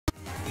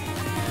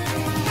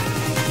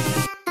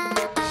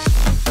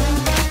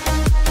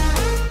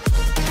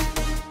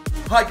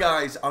Hi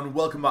guys, and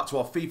welcome back to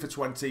our FIFA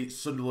 20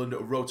 Sunderland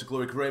Road to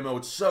Glory career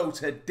mode. So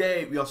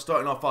today we are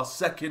starting off our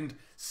second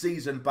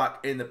season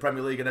back in the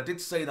Premier League, and I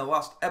did say in the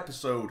last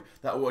episode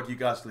that I wanted you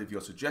guys to leave your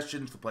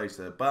suggestions for players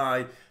to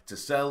buy, to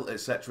sell,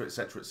 etc,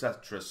 etc,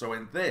 etc. So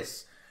in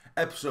this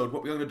episode,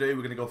 what we're going to do,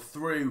 we're going to go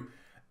through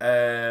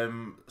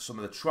some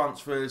of the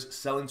transfers,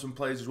 selling some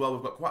players as well.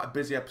 We've got quite a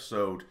busy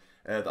episode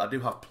that I do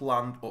have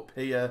planned up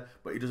here,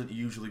 but it doesn't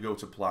usually go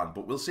to plan,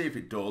 but we'll see if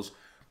it does.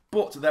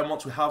 But then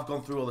once we have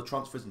gone through all the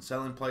transfers and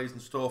selling players and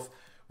stuff,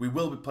 we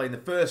will be playing the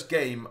first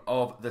game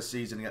of the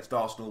season against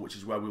Arsenal, which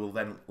is where we will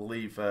then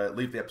leave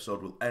the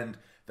episode. We'll end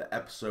the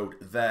episode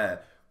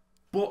there.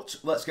 But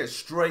let's get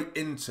straight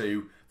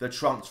into the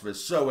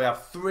transfers. So we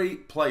have three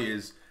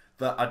players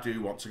that I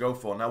do want to go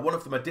for. Now, one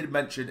of them I did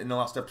mention in the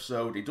last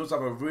episode. He does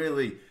have a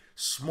really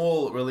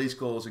small release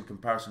clause in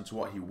comparison to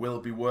what he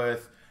will be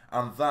worth,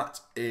 and that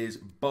is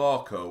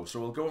Barco. So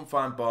we'll go and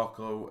find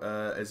Barco.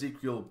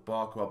 Ezekiel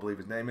Barco, I believe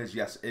his name is.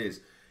 Yes, it is.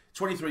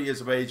 23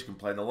 years of age, he can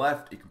play on the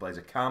left, he can play as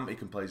a cam, he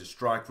can play as a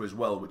striker as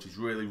well, which is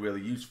really,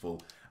 really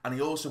useful. And he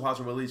also has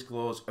a release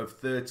clause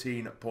of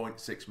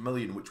 13.6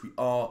 million, which we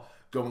are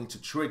going to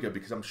trigger,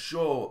 because I'm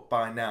sure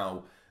by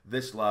now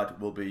this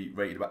lad will be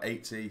rated about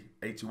 80,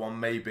 81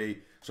 maybe.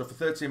 So for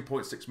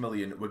 13.6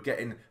 million, we're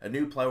getting a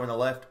new player on the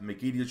left.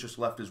 McGeady's just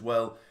left as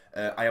well.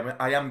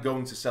 I am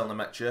going to sell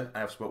Nemecha. I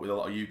have spoke with a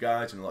lot of you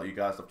guys, and a lot of you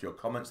guys left your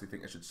comments. They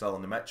think I should sell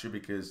Nemecha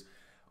because,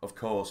 of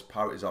course,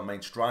 Parrott is our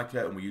main striker,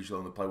 and we usually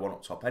only play one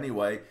up top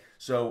anyway.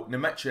 So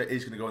Nemecha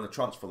is going to go on the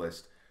transfer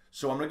list.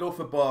 So I'm going to go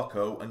for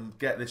Barco and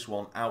get this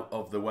one out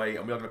of the way,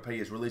 and we're going to pay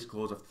his release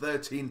clause of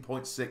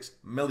 13.6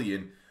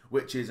 million,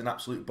 which is an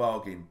absolute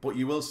bargain. But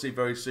you will see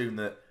very soon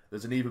that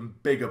there's an even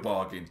bigger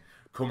bargain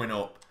coming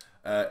up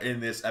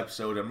in this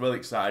episode. I'm really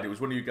excited. It was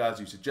one of you guys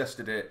who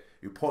suggested it,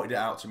 who pointed it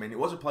out to me, and it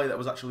was a player that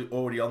was actually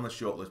already on the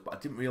shortlist, but I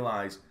didn't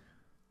realise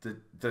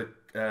the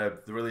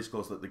release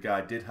clause that the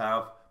guy did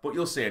have. But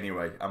you'll see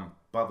anyway. I'm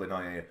babbling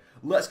on here.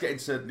 Let's get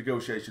into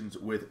negotiations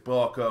with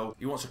Barco.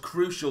 He wants a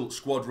crucial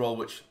squad role,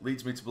 which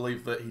leads me to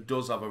believe that he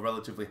does have a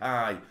relatively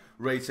high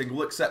rating.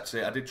 We'll accept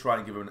it. I did try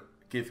and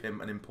give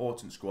him an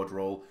important squad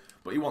role,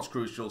 but he wants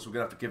crucial, so we're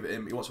going to have to give it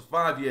him. He wants a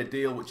 5-year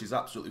deal, which is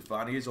absolutely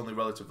fine. He is only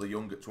relatively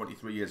young at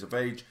 23 years of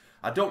age.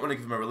 I don't want to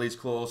give him a release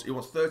clause. He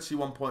wants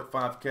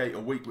 31.5k a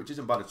week, which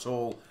isn't bad at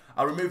all.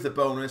 I remove the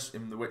bonus,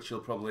 in which he'll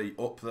probably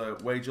up the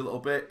wage a little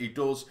bit. He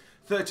does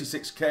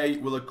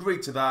 36k. We'll agree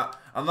to that,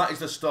 and that is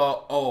the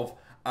start of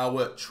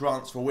our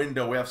transfer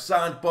window. We have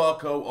signed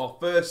Barco, our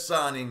first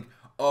signing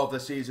of the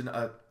season,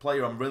 a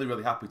player I'm really,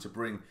 really happy to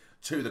bring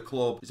to the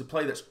club. He's a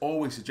player that's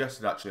always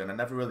suggested, actually, and I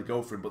never really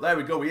go for him. But there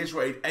we go. He is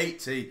rated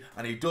 80,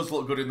 and he does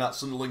look good in that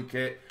Sunderland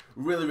kit.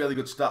 Really, really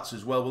good stats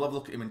as well. We'll have a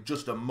look at him in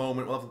just a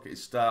moment. We'll have a look at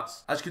his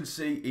stats. As you can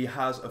see, he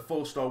has a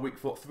 4-star weak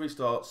foot,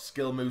 3-star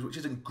skill moves, which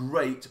isn't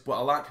great, but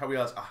I like how he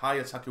has a high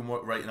attacking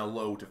work rate and a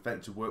low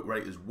defensive work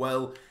rate as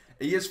well.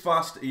 He is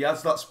fast. He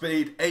has that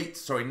speed.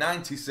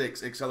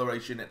 96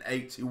 acceleration and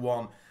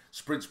 81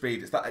 sprint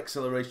speed. It's that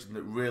acceleration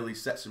that really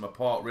sets him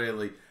apart,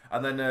 really.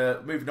 And then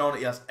moving on,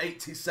 he has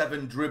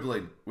 87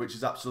 dribbling, which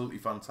is absolutely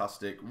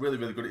fantastic. Really,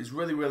 really good. He's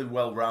really, really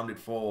well rounded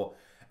for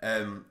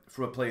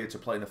a player to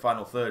play in the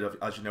final third.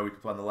 As you know, he can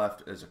play on the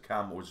left as a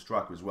cam or as a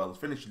striker as well. He's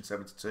finishing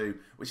 72,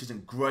 which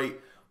isn't great,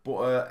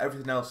 but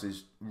everything else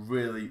is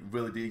really,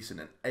 really decent.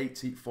 And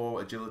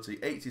 84 agility,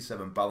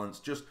 87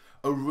 balance. Just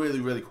a really,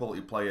 really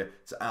quality player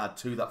to add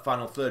to that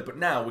final third. But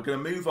now we're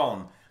going to move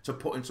on to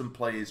putting some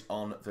players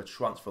on the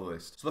transfer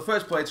list. So the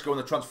first player to go on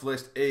the transfer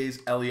list is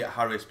Elliot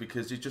Harris,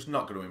 because he's just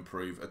not going to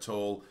improve at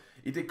all.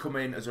 He did come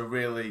in as a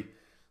really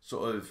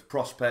sort of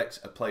prospect,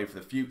 a player for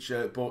the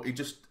future, but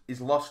he's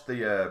lost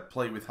the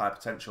play with high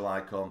potential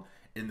icon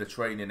in the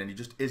training, and he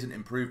just isn't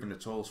improving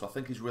at all. So I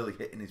think he's really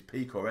hitting his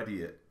peak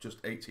already at just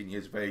 18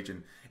 years of age,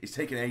 and he's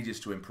taken ages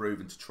to improve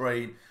and to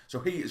train. So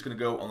he is going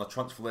to go on the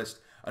transfer list.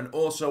 And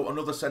also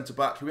another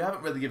centre-back who we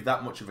haven't really given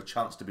that much of a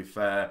chance, to be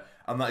fair,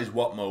 and that is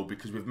Watmo,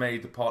 because we've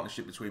made the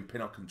partnership between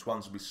Pinnock and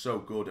Twansby so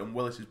good, and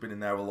Willis has been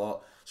in there a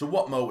lot. So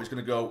Watmo is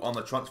going to go on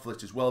the transfer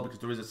list as well, because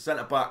there is a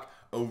centre-back,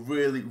 a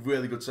really,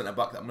 really good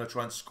centre-back that I'm going to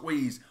try and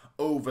squeeze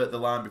over the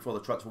line before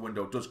the transfer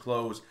window does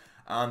close.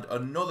 And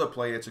another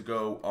player to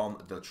go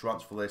on the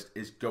transfer list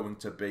is going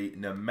to be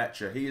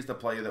Nemecha. He is the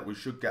player that we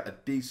should get a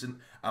decent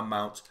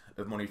amount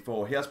of money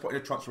for. He has put in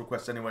a transfer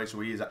request anyway, so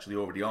he is actually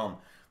already on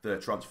the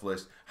transfer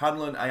list.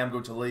 Hanlon, I am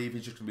going to leave.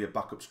 He's just going to be a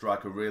backup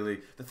striker, really.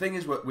 The thing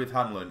is with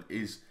Hanlon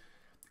is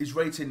his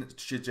rating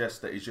suggests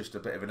that he's just a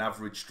bit of an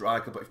average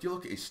striker, but if you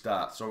look at his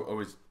stats or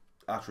his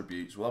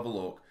attributes, we'll have a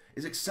look.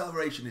 His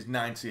acceleration is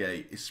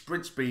 98, his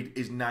sprint speed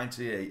is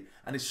 98,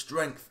 and his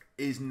strength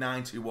is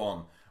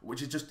 91,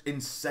 which is just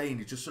insane.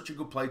 He's just such a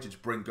good player to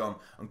just bring on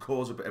and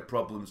cause a bit of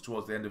problems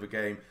towards the end of a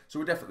game, so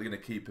we're definitely going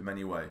to keep him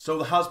anyway. So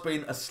there has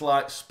been a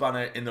slight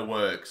spanner in the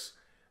works.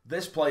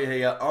 This player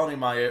here, Arnie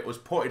Meyer, was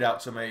pointed out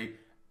to me.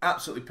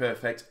 Absolutely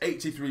perfect.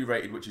 83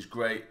 rated, which is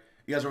great.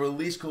 He has a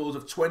release clause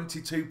of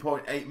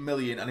 22.8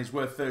 million and he's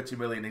worth 30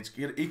 million.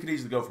 He could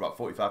easily go for about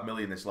 45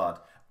 million, this lad.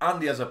 And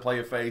he has a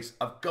player face.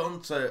 I've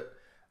gone to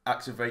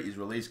activate his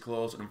release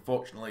clause, and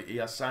unfortunately he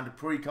has signed a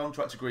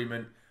pre-contract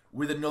agreement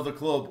with another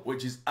club,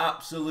 which is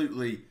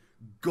absolutely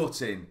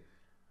gutting.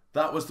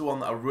 That was the one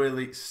that I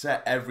really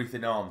set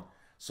everything on.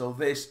 So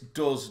this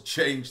does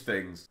change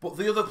things. But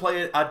the other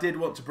player I did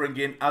want to bring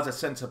in as a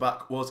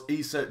centre-back was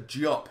Issa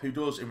Diop, who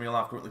does in real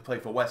life currently play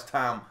for West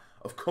Ham.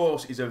 Of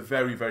course, he's a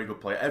very, very good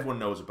player. Everyone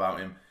knows about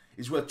him.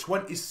 He's worth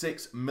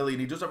 26 million.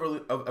 He does have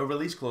a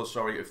release clause,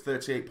 of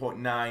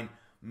 38.9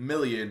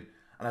 million.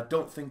 And I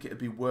don't think it'd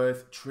be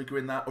worth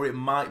triggering that, or it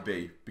might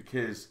be,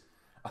 because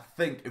I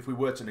think if we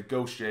were to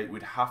negotiate,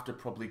 we'd have to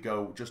probably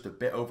go just a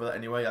bit over that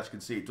anyway. As you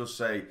can see, it does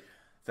say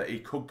that he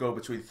could go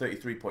between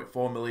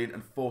 33.4 million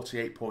and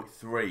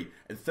 48.3.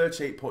 And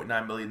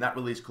 38.9 million, that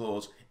release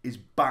clause is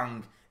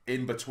bang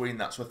in between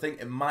that. So I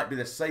think it might be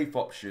the safe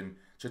option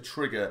to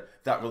trigger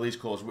that release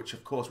clause, which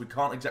of course we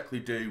can't exactly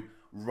do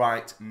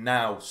right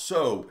now.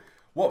 So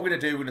what we're going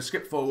to do, we're going to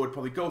skip forward,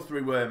 probably go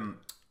through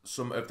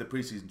some of the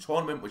preseason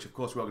tournament, which of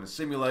course we're going to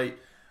simulate,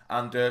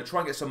 and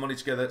try and get some money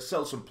together,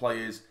 sell some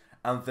players,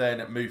 and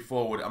then move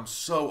forward. I'm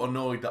so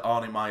annoyed that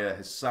Arnie Meyer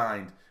has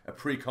signed a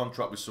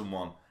pre-contract with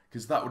someone,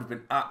 because that would have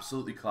been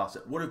absolutely class.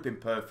 It would have been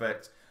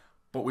perfect,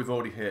 but we've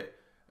already hit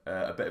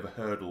a bit of a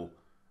hurdle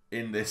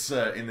in this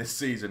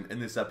season, in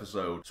this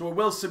episode. So we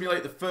will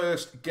simulate the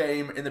first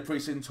game in the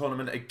preseason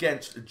tournament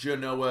against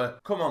Genoa.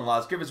 Come on,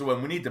 lads, give us a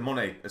win. We need the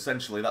money,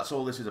 essentially. That's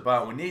all this is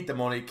about. We need the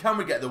money. Can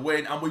we get the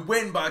win? And we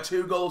win by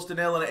 2-0,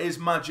 and it is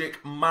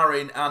Magic,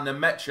 Marin, and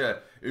Nemecha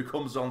who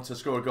comes on to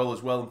score a goal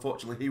as well.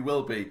 Unfortunately, he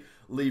will be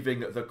leaving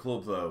the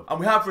club though. And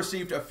we have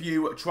received a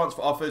few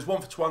transfer offers.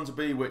 One for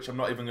Twansby, which I'm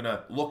not even going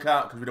to look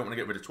at because we don't want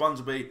to get rid of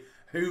Twansby.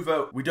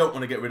 Hoover, we don't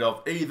want to get rid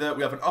of either.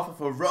 We have an offer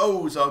for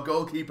Rose, our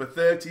goalkeeper,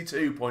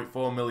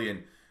 32.4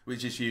 million,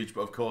 which is huge,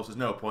 but of course there's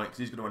no point because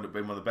he's going to end up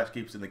being one of the best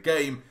keepers in the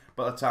game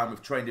by the time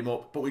we've trained him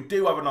up. But we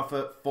do have an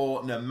offer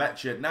for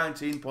Nemecha,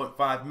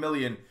 19.5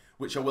 million,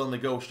 which I will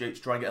negotiate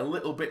to try and get a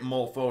little bit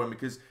more for him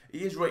because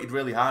he is rated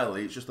really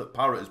highly. It's just that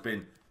Parrott has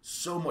been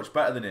so much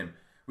better than him.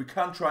 We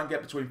can try and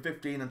get between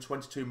 15 and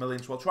 22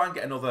 million, so I'll try and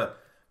get another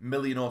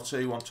million or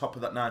two on top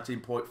of that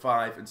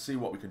 19.5 and see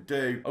what we can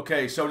do.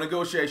 Okay, so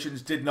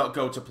negotiations did not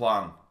go to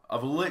plan.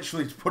 I've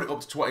literally put it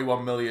up to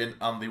 21 million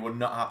and they were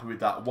not happy with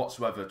that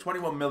whatsoever.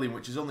 21 million,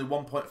 which is only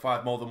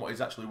 1.5 more than what he's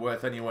actually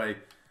worth anyway.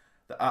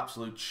 The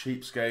absolute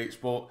cheapskates,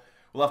 but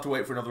we'll have to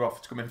wait for another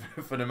offer to come in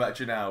for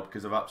Nemecha now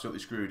because I've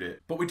absolutely screwed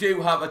it. But we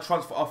do have a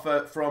transfer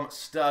offer from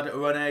Stade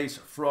Rennais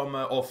for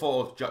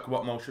Jack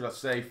Watmo, should I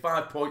say,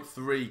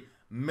 5.3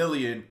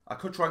 million. I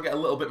could try and get a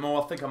little bit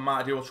more. I think I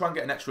might do. I'll try and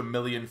get an extra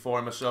million for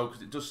him or so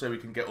because it does say we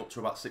can get up to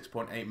about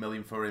 6.8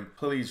 million for him.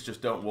 Please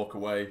just don't walk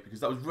away because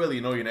that was really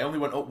annoying. I only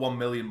went up 1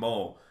 million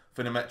more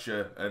for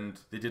Nemecha and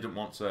they didn't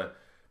want to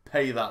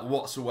pay that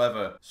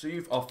whatsoever. So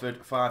you've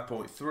offered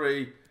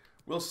 5.3.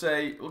 We'll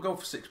say we'll go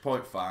for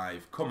 6.5.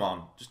 Come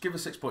on, just give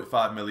us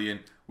 6.5 million.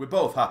 We're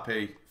both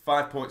happy.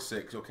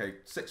 5.6. Okay,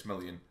 6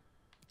 million.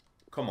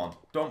 Come on,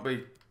 don't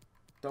be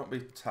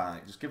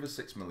tight. Just give us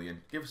 6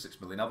 million. Give us 6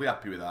 million. I'll be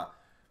happy with that.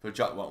 For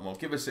Jack Watmo,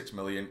 give us 6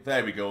 million.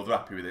 There we go. They're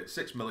happy with it.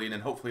 6 million,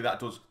 and hopefully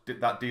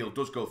that deal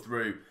does go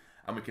through,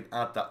 and we can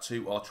add that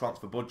to our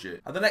transfer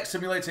budget. And the next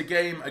simulator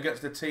game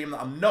against a team that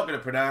I'm not going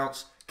to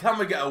pronounce. Can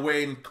we get a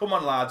win? Come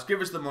on, lads,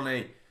 give us the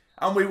money,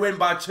 and we win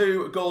by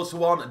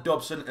 2-1.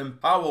 Dobson and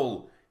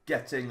Powell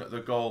getting the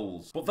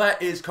goals. But there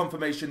is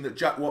confirmation that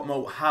Jack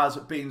Watmo has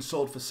been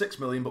sold for 6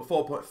 million, but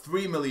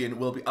 4.3 million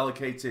will be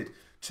allocated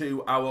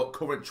to our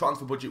current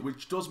transfer budget,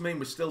 which does mean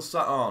we're still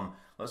sat on,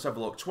 let's have a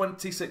look,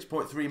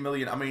 26.3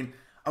 million. I mean,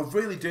 I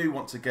really do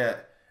want to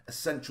get a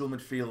central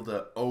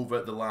midfielder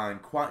over the line,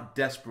 quite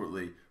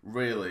desperately,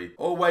 really.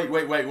 Oh,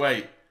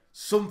 wait.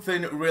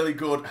 Something really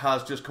good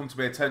has just come to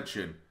my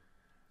attention.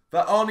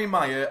 That Arnie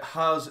Meyer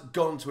has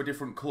gone to a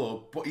different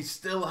club, but he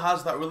still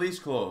has that release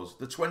clause,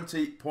 the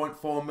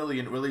 20.4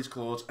 million release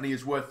clause, and he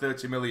is worth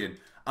 30 million.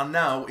 And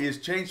now he has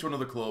changed to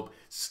another club,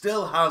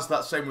 still has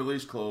that same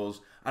release clause,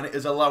 and it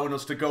is allowing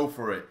us to go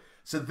for it.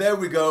 So there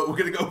we go. We're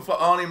going to go for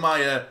Arnie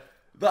Meyer.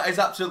 That is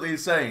absolutely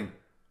insane.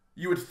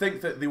 You would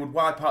think that they would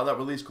wipe out that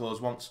release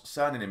clause once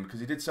signing him, because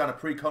he did sign a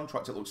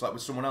pre-contract, it looks like,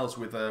 with someone else,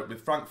 with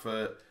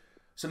Frankfurt.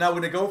 So now we're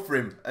going to go for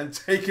him and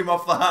take him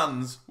off the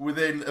hands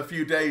within a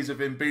few days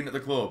of him being at the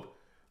club.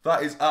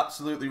 That is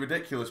absolutely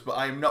ridiculous, but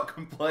I am not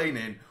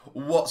complaining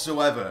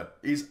whatsoever.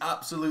 He's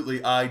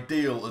absolutely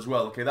ideal as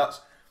well. Okay,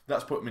 that's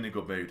put me in a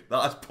good mood.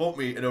 That has put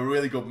me in a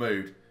really good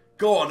mood.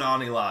 Go on,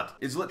 Arnie, lad.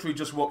 He's literally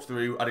just walked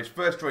through at his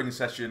first training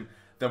session.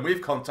 Then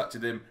we've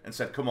contacted him and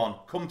said, come on,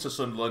 come to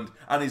Sunderland.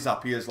 And he's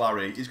happy as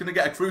Larry. He's going to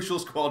get a crucial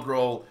squad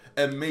role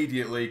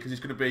immediately because he's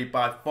going to be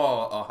by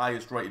far our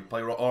highest rated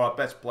player or our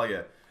best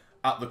player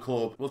at the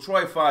club. We'll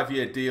try a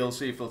 5-year deal,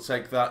 see if he'll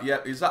take that.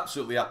 Yep, he's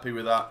absolutely happy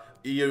with that.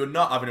 You're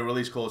not having a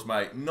release clause,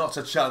 mate. Not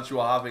a chance you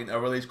are having a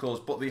release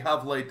clause, but they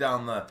have laid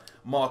down the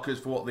markers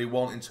for what they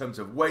want in terms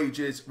of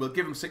wages. We'll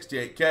give him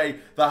 68k.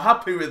 They're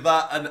happy with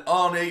that, and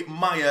Arnie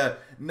Meyer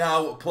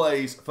now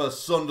plays for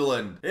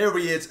Sunderland. Here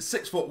he is,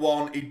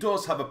 6'1". He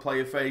does have a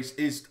player face.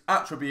 His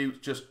attributes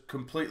just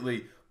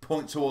completely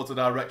point towards the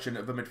direction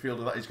of a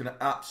midfielder that is going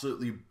to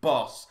absolutely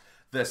boss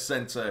their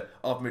centre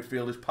of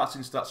midfield. His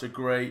passing stats are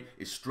great,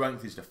 his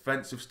strength, his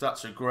defensive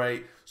stats are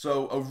great.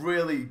 So a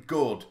really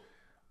good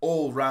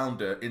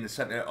all-rounder in the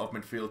centre of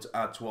midfield to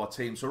add to our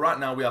team. So right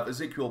now we have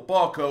Ezekiel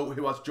Barco,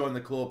 who has joined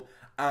the club,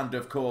 and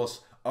of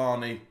course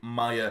Arnie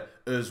Meyer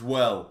as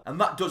well.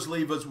 And that does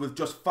leave us with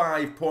just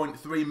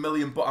 5.3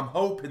 million, but I'm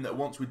hoping that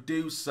once we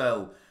do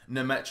sell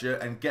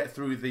Nemecha and get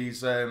through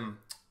these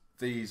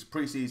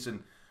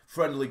pre-season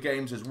friendly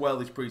games as well,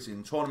 these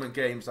pre-season tournament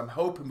games, I'm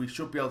hoping we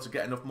should be able to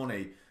get enough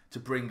money to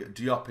bring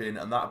Diop in,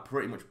 and that would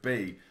pretty much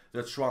be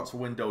the transfer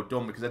window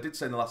done, because I did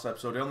say in the last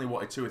episode I only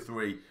wanted 2 or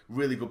 3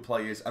 really good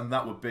players, and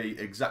that would be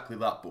exactly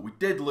that. But we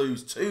did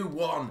lose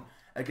 2-1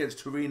 against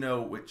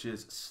Torino, which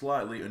is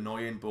slightly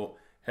annoying, but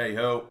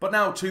hey-ho. But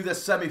now to the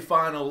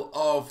semi-final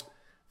of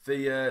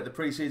the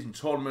pre-season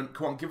tournament.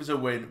 Come on, give us a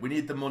win. We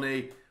need the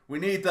money. We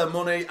need the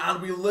money,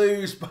 and we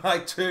lose by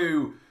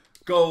 2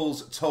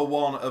 goals to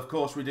 1. Of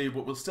course we do,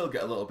 but we'll still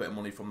get a little bit of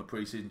money from the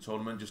pre-season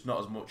tournament, just not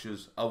as much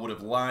as I would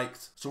have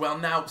liked. So we are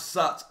now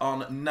sat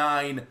on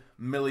 £9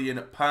 million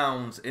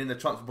in the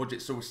transfer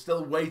budget, so we're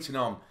still waiting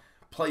on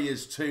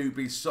players to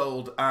be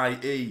sold,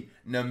 i.e.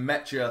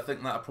 Nemecha. I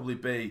think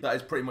that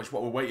is pretty much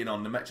what we're waiting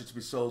on, Nemecha to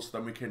be sold, so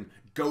then we can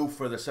go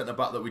for the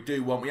centre-back that we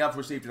do want. We have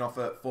received an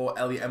offer for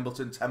Elliot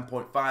Embleton,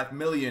 10.5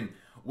 million,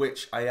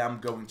 which I am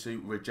going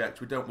to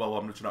reject. I'm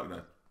just not going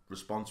to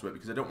respond to it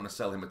because I don't want to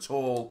sell him at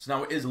all. So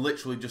now it is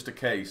literally just a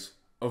case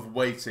of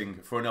waiting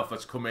for an offer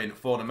to come in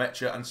for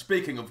Nemecha. And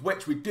speaking of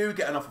which, we do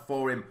get an offer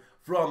for him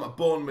from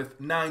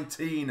Bournemouth,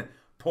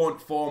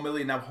 19.4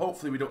 million. Now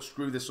hopefully we don't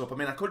screw this up. I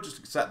mean, I could just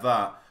accept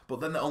that, but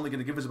then they're only going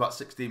to give us about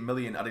 16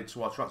 million added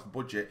to our transfer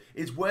budget.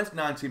 It's worth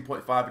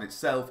 19.5 in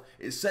itself.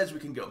 It says we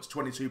can get up to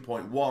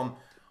 22.1,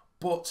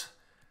 but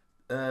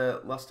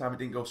last time it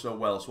didn't go so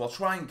well. So I'll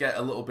try and get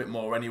a little bit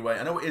more anyway.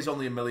 I know it is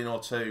only $1 million or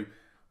 2,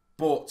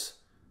 but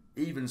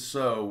even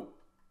so,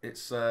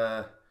 it's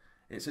a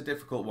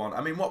difficult one.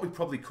 I mean, what we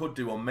probably could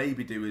do, or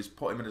maybe do, is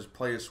put him in as a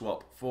player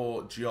swap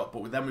for Diop,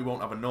 but then we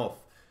won't have enough,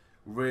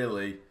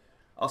 really.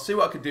 I'll see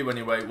what I can do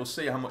anyway. We'll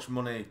see how much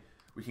money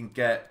we can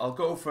get. I'll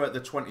go for the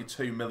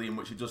 22 million,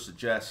 which he does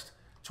suggest.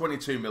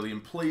 22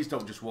 million. Please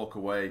don't just walk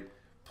away.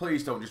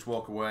 Please don't just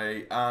walk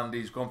away. And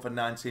he's gone for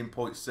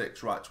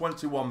 19.6. Right,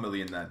 21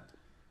 million then.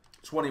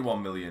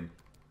 21 million.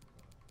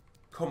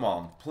 Come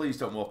on. Please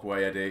don't walk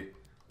away, Eddie.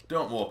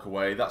 Don't walk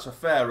away. That's a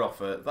fair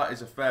offer. That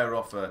is a fair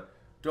offer.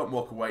 Don't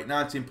walk away.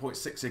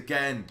 19.6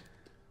 again.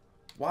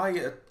 Why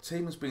a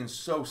team has been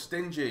so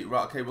stingy?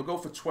 Right, okay, we'll go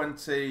for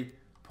 20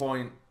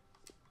 point...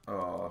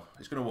 Oh,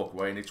 he's going to walk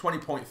away.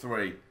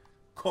 20.3.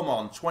 Come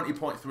on,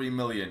 20.3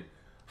 million.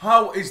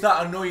 How is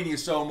that annoying you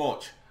so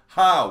much?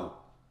 How?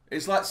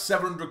 It's like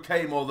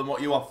 700k more than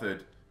what you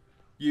offered.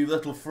 You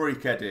little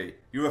freak, Eddie.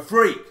 You're a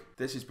freak.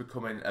 This is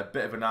becoming a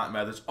bit of a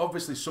nightmare. There's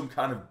obviously some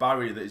kind of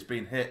barrier that is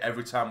being hit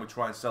every time we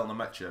try and sell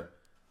Nemecha.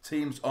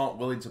 Teams aren't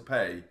willing to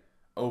pay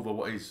over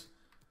what his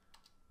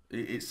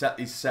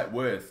set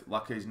worth,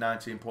 like his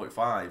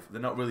 19.5.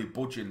 They're not really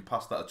budging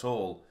past that at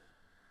all.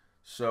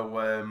 So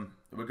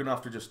we're going to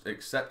have to just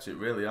accept it,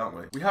 really, aren't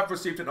we? We have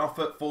received an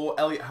offer for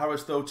Elliot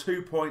Harris, though,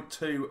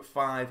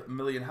 2.25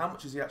 million. How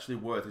much is he actually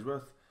worth? He's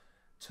worth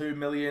 2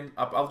 million.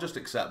 I'll just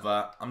accept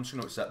that. I'm just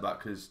going to accept that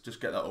because just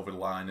get that over the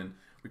line, and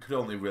we could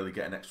only really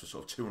get an extra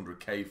sort of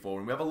 200k for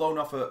him. We have a loan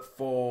offer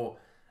for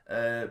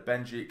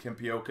Benji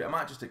Kimpioka. I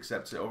might just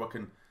accept it, or I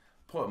can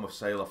put him off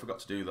sale. I forgot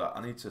to do that.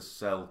 I need to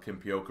sell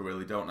Kimpioka,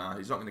 really, don't I?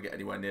 He's not going to get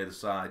anywhere near the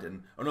side,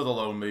 and another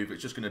loan move,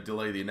 it's just going to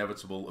delay the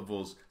inevitable of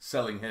us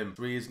selling him.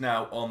 So he is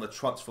now on the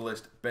transfer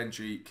list,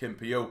 Benji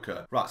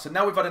Kimpioka. Right, so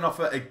now we've had an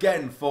offer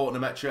again for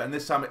Nemecha, and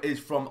this time it is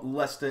from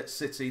Leicester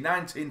City,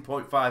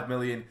 19.5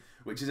 million,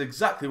 which is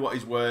exactly what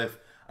he's worth,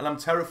 and I'm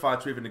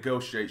terrified to even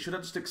negotiate. Should I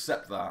just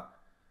accept that?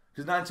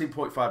 Because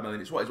 19.5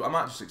 million, it's what I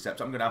might just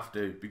accept. I'm going to have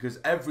to, because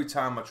every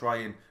time I try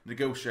and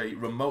negotiate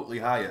remotely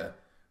higher,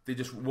 they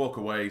just walk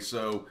away.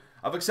 So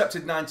I've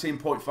accepted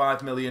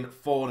 19.5 million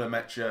for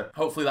Nemecha.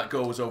 Hopefully that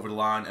goes over the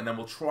line, and then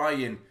we'll try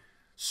and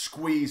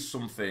squeeze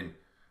something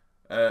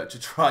to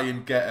try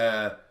and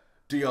get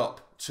Diop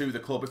to the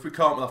club. If we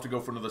can't, we'll have to go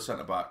for another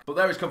centre-back. But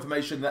there is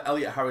confirmation that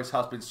Elliot Harris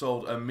has been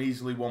sold. A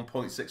measly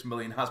 1.6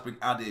 million has been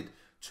added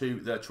to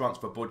their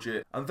transfer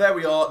budget. And there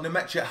we are.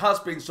 Nemecha has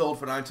been sold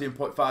for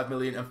 19.5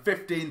 million, and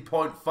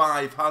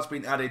 15.5 has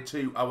been added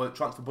to our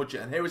transfer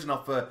budget. And here is an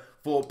offer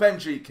for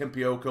Benji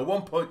Kimpioka,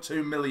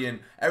 1.2 million.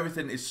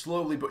 Everything is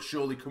slowly but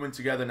surely coming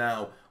together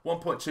now.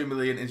 1.2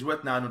 million is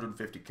worth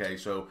 950k,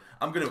 so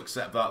I'm going to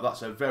accept that.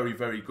 That's a very,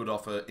 very good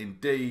offer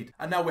indeed.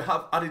 And now we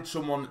have added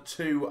someone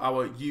to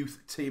our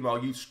youth team, our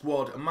youth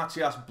squad,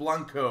 Matias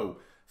Blanco.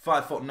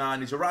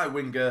 5'9", he's a right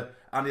winger,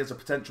 and he has a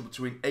potential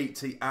between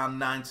 80 and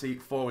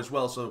 94 as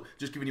well. So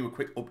just giving you a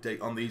quick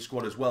update on the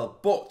squad as well.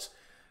 But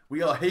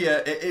we are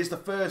here. It is the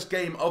first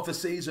game of the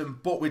season,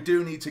 but we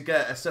do need to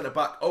get a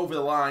centre-back over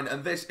the line,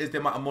 and this is the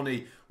amount of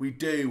money we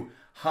do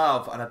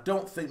have. And I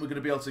don't think we're going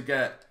to be able to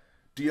get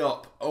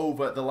Diop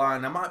over the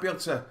line. I might be able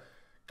to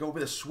go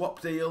with a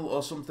swap deal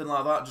or something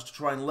like that, just to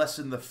try and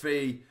lessen the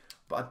fee.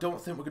 but I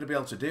don't think we're going to be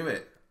able to do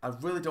it. I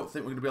really don't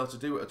think we're going to be able to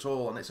do it at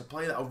all. And it's a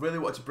player that I really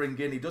wanted to bring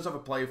in. He does have a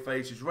player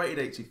face. He's rated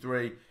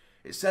 83.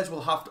 It says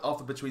we'll have to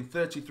offer between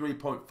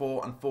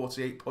 33.4 and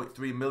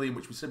 48.3 million,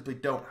 which we simply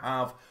don't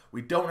have.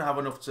 We don't have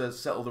enough to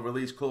settle the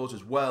release clause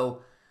as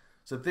well.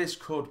 So this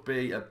could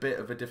be a bit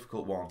of a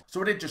difficult one.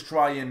 So I did just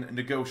try and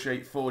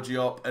negotiate 4G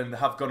up and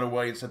have gone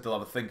away and said they'll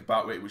have a think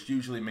about it, which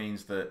usually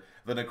means that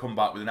they're going to come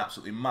back with an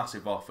absolutely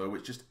massive offer,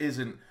 which just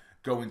isn't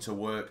going to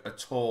work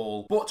at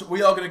all. But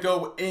we are going to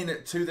go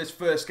into this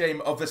first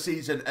game of the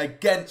season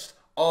against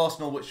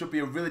Arsenal, which should be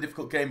a really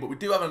difficult game, but we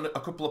do have a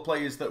couple of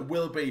players that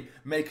will be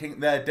making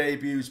their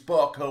debuts.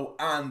 Barco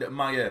and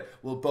Maya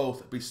will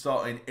both be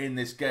starting in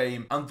this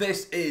game, and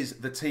this is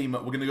the team we're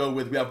going to go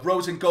with. We have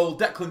Rose in goal,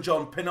 Declan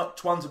John, Pinnock,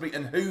 Twansby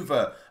and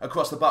Hoover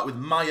across the back, with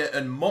Maya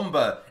and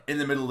Mumba in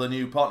the middle of the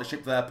new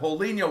partnership there.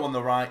 Paulinho on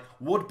the right,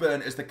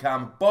 Woodburn is the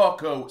cam,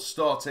 Barco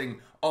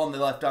starting on the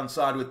left hand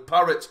side with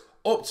Parrott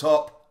up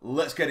top.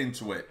 Let's get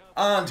into it.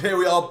 And here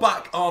we are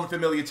back on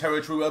familiar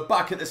territory. We're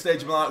back at the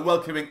stage of my life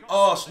welcoming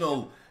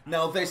Arsenal.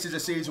 Now this is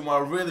a season where I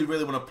really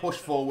want to push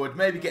forward,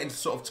 maybe get into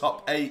sort of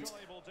top 8,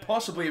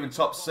 possibly even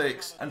top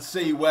 6, and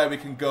see where we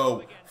can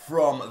go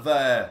from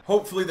there.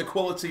 Hopefully the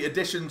quality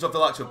additions of the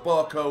likes of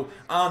Barco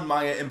and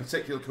Maya in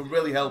particular can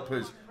really help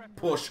us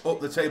push up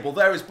the table.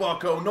 There is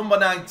Barco, number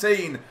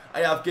 19. I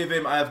have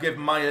given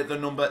Maya the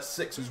number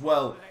 6 as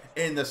well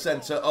in the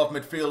centre of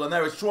midfield. And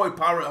there is Troy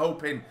Parrott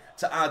hoping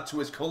to add to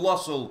his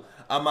colossal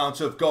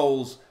amount of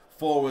goals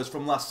for us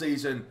from last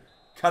season.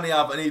 Can he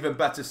have an even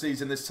better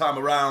season this time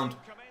around?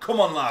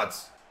 Come on,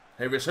 lads.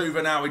 Here is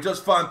Hoover now. He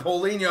does find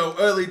Paulinho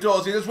early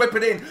doors. He does whip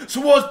it in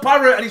towards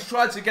Parrott, and he's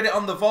tried to get it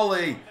on the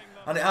volley,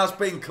 and it has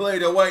been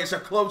cleared away. It's a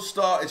close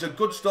start. It's a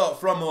good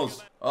start from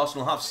us.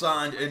 Arsenal have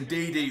signed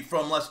Ndidi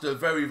from Leicester.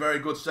 Very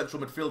good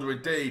central midfielder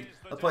indeed.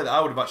 A player that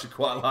I would have actually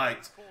quite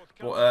liked,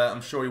 but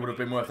I'm sure he would have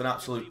been worth an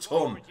absolute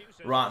ton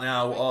right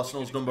now.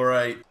 Arsenal's number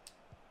 8.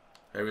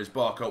 Here is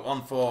Barco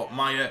on for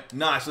Maya.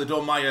 Nicely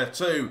done, Maya.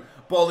 2.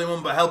 Bally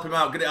Mumba, help him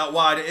out. Get it out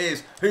wide. It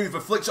is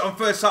Hoover. Flicks it on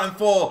first time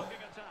for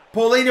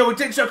Paulinho. He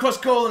digs it across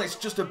goal, and it's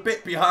just a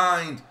bit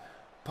behind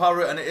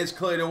Parrott, and it is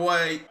cleared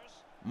away.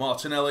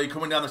 Martinelli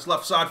coming down this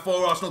left side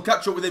for Arsenal.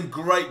 Catch up with him.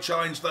 Great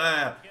challenge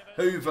there,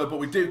 Hoover, but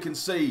we do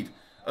concede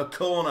a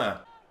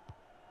corner.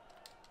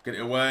 Get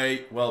it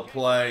away. Well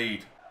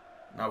played.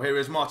 Now here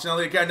is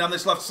Martinelli again down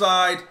this left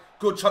side.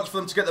 Good chance for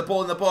them to get the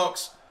ball in the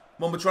box.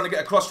 Mumba trying to get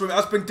across from it.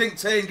 Has been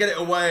dinked in. Get it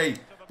away.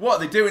 What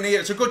are they doing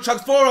here? It's a good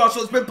chance for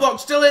Arsenal. It's been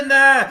blocked. Still in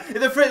there.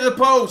 In the front of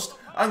the post.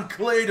 And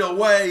cleared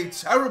away.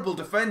 Terrible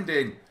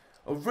defending.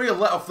 A real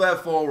let-off there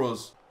for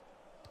us.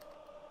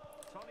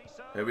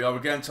 Here we are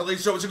again.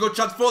 Taliso, it's a good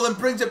chance for them.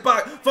 Brings it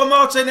back for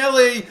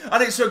Martinelli.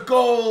 And it's a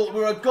goal.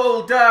 We're a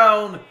goal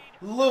down.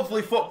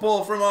 Lovely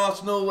football from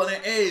Arsenal. And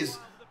it is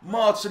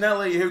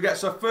Martinelli who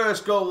gets the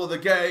first goal of the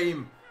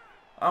game.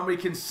 And we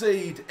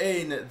concede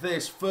in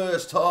this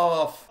first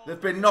half. They've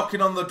been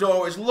knocking on the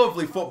door. It's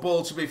lovely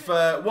football, to be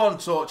fair. One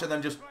touch and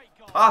then just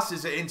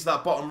passes it into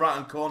that bottom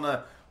right-hand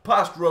corner.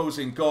 Past Rose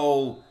in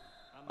goal.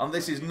 And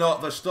this is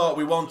not the start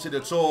we wanted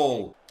at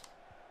all.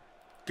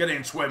 Get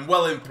into him.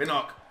 Well in,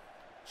 Pinnock.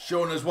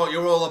 Showing us what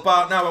you're all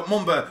about now at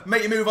Mumba.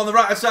 Make your move on the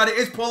right-hand side. It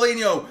is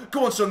Paulinho.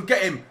 Go on, son.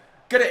 Get him.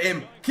 Get it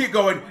in. Keep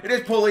going. It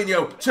is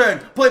Paulinho. Turn.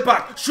 Play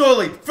back.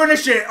 Surely.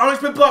 Finish it. Oh,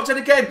 it's been blocked in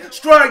again.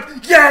 Strike.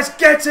 Yes.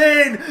 Get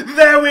in.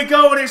 There we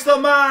go. And it's the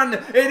man.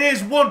 It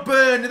is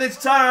Woodburn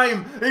this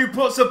time who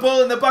puts the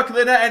ball in the back of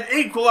the net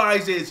and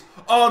equalises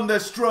on the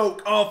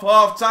stroke of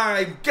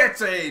half-time.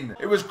 Get in.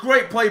 It was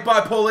great play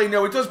by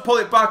Paulinho. He does pull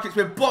it back. It's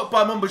been blocked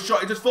by Mumba's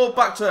shot. It just falls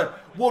back to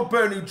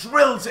Woodburn, who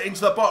drills it into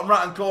the bottom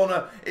right-hand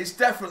corner. It's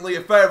definitely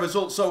a fair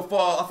result so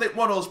far. I think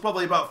 1-0 is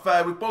probably about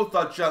fair. We've both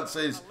had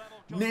chances.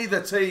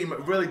 Neither team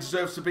really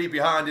deserves to be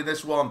behind in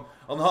this one.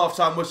 On the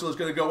half-time whistle is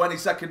going to go any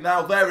second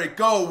now. There it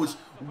goes.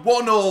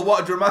 1-0.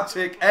 What a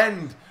dramatic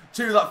end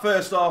to that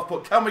first half.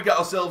 But can we get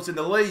ourselves in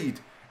the lead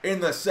in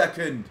the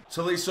second?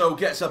 Taliso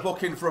gets a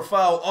booking for a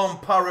foul on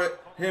Parrott.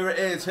 Here it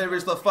is. Here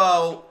is the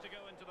foul.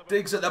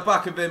 Digs at the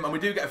back of him. And we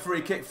do get a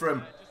free kick for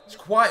him. It's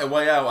quite a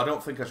way out. I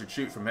don't think I should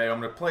shoot from here.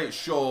 I'm going to play it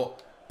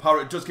short.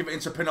 Parrott does give it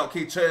into Pinnock.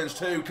 He turns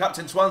to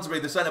Captain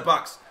Twansby, the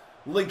centre-backs.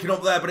 Linking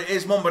up there, but it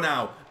is Mumba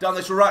now. Down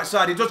this right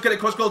side, he does get it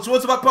cross goal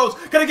towards the back post.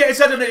 Can he get his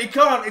head on it? He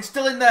can't. It's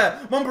still in there.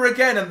 Mumba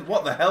again, and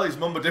what the hell is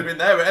Mumba doing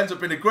there? It ends up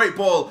being a great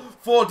ball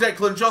for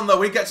Declan John,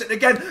 though. He gets it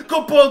again.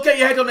 Good ball. Get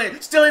your head on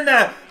it. Still in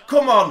there.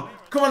 Come on.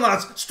 Come on,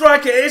 lads.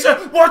 Strike it. It's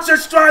what a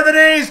strike that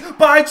is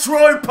by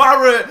Troy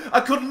Parrott. I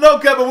could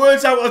not get my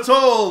words out at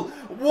all.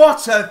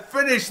 What a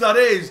finish that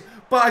is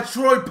by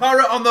Troy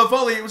Parrott on the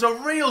volley. It was a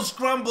real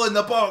scramble in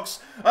the box,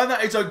 and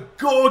that is a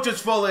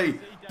gorgeous volley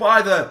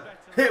by the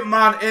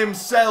Hitman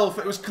himself.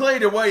 It was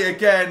cleared away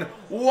again.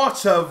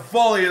 What a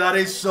volley that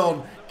is,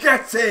 son.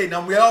 Get in,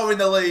 and we are in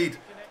the lead.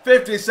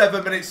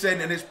 57 minutes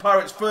in, and it's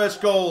Parrott's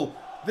first goal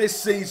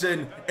this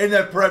season in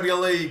the Premier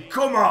League.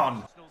 Come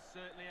on.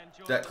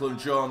 Declan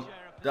John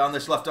down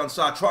this left-hand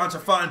side, trying to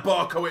find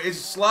Barco. It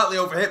is slightly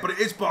overhit, but it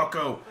is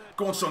Barco.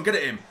 Go on, son, get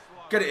it in.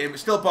 Get it in.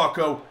 It's still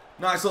Barco.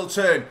 Nice little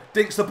turn.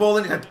 Dinks the ball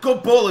in. It's a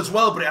good ball as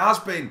well, but it has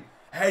been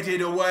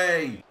headed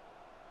away.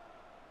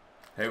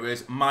 Here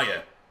is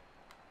Meyer.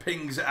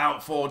 Pings it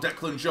out for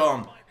Declan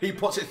John. He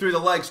puts it through the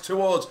legs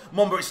towards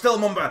Mumba. It's still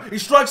Mumba. He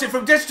strikes it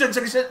from distance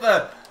and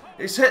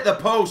it's hit the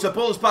post. The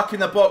ball's back in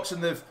the box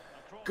and they've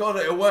got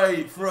it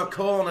away for a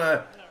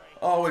corner.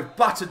 Oh, we've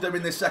battered them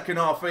in the second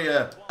half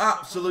here.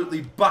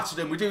 Absolutely battered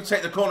them. We do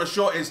take the corner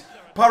short. Is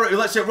Parrott who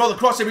lets it roll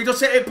across him. He does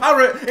hit it.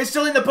 Parrott. It's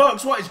still in the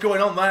box. What is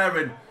going on there?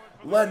 And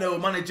Leno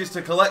manages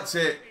to collect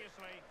it.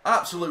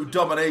 Absolute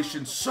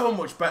domination. So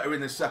much better in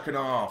the second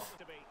half.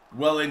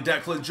 Well in,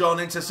 Declan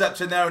John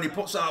intercepts in there and he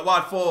puts it out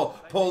wide for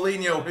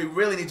Paulinho, who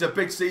really needs a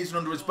big season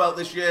under his belt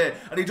this year.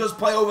 And he does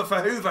play over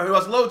for Hoover, who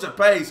has loads of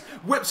pace.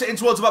 Whips it in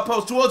towards the back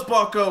post, towards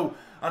Barco.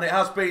 And it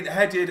has been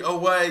headed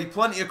away.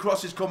 Plenty of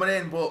crosses coming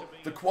in, but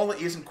the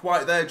quality isn't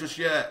quite there just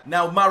yet.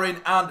 Now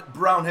Marin and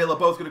Brownhill are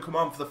both going to come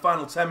on for the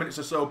final 10 minutes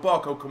or so.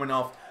 Barco coming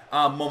off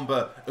and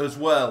Mumba as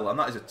well. And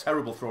that is a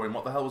terrible throw-in.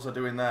 What the hell was I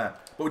doing there?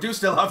 But we do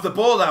still have the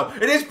ball now.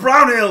 It is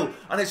Brownhill!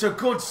 And it's a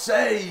good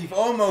save.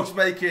 Almost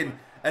making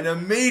an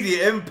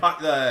immediate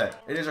impact there.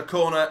 It is a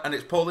corner and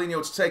it's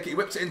Paulinho to take it. He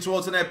whips it in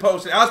towards the near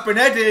post. It has been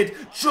headed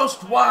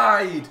just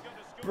wide.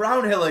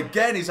 Brownhill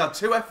again. He's had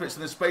 2 efforts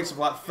in the space of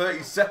like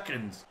 30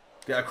 seconds.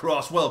 Get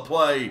across. Well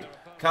played.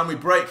 Can we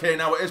break here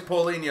now? It is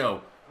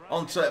Paulinho.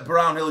 On to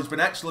Brownhill. He's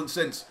been excellent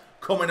since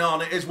coming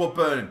on. It is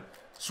Woodburn.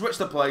 Switch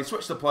the play.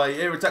 Switch the play.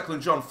 Here is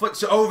Declan John.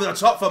 Flicks it over the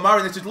top for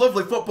Marin. This is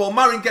lovely football.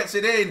 Marin gets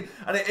it in.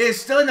 And it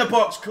is still in the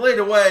box. Cleared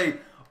away.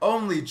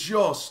 Only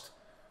just.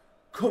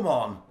 Come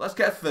on, let's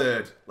get a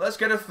third. Let's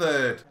get a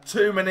third.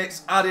 2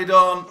 minutes added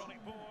on.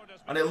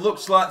 And it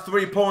looks like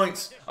 3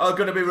 points are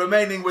going to be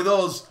remaining with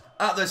us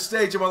at this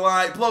stage of my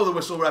life. Blow the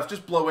whistle, ref.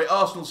 Just blow it.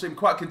 Arsenal seem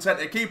quite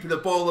content at keeping the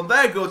ball. And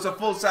there goes a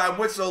full-time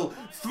whistle.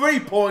 3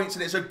 points.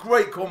 And it's a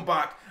great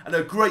comeback and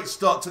a great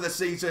start to the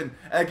season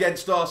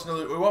against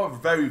Arsenal. We were a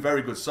very,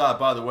 very good side,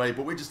 by the way.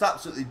 But we just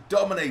absolutely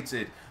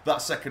dominated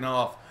that second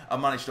half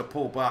and managed to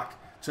pull back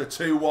to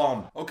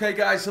 2-1. Okay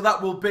guys, so that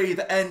will be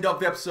the end of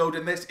the episode,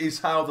 and this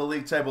is how the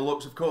league table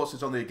looks. Of course,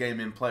 it's only a game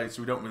in play,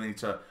 so we don't really need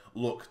to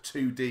look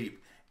too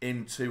deep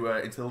into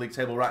the league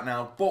table right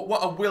now. But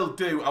what I will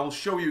do, I will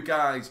show you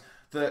guys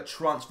the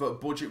transfer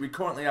budget. We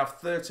currently have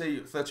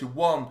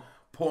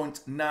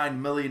 31.9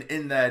 million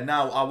in there.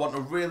 Now, I want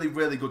a really,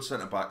 really good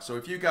centre-back. So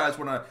if you guys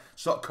want to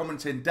start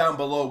commenting down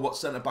below what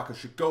centre-back I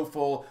should go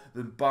for,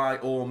 then by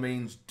all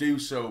means do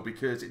so,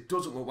 because it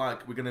doesn't look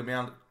like we're going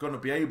to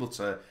be able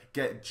to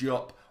get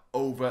Diop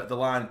over the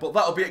line. But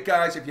that'll be it,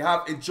 guys. If you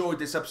have enjoyed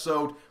this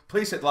episode,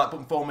 please hit the like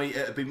button for me.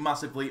 It would be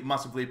massively,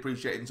 massively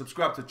appreciated. And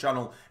subscribe to the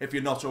channel if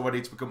you're not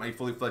already to become a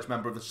fully fledged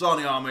member of the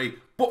Sassy Army.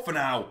 But for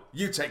now,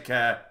 you take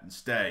care and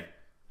stay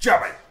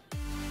jammy.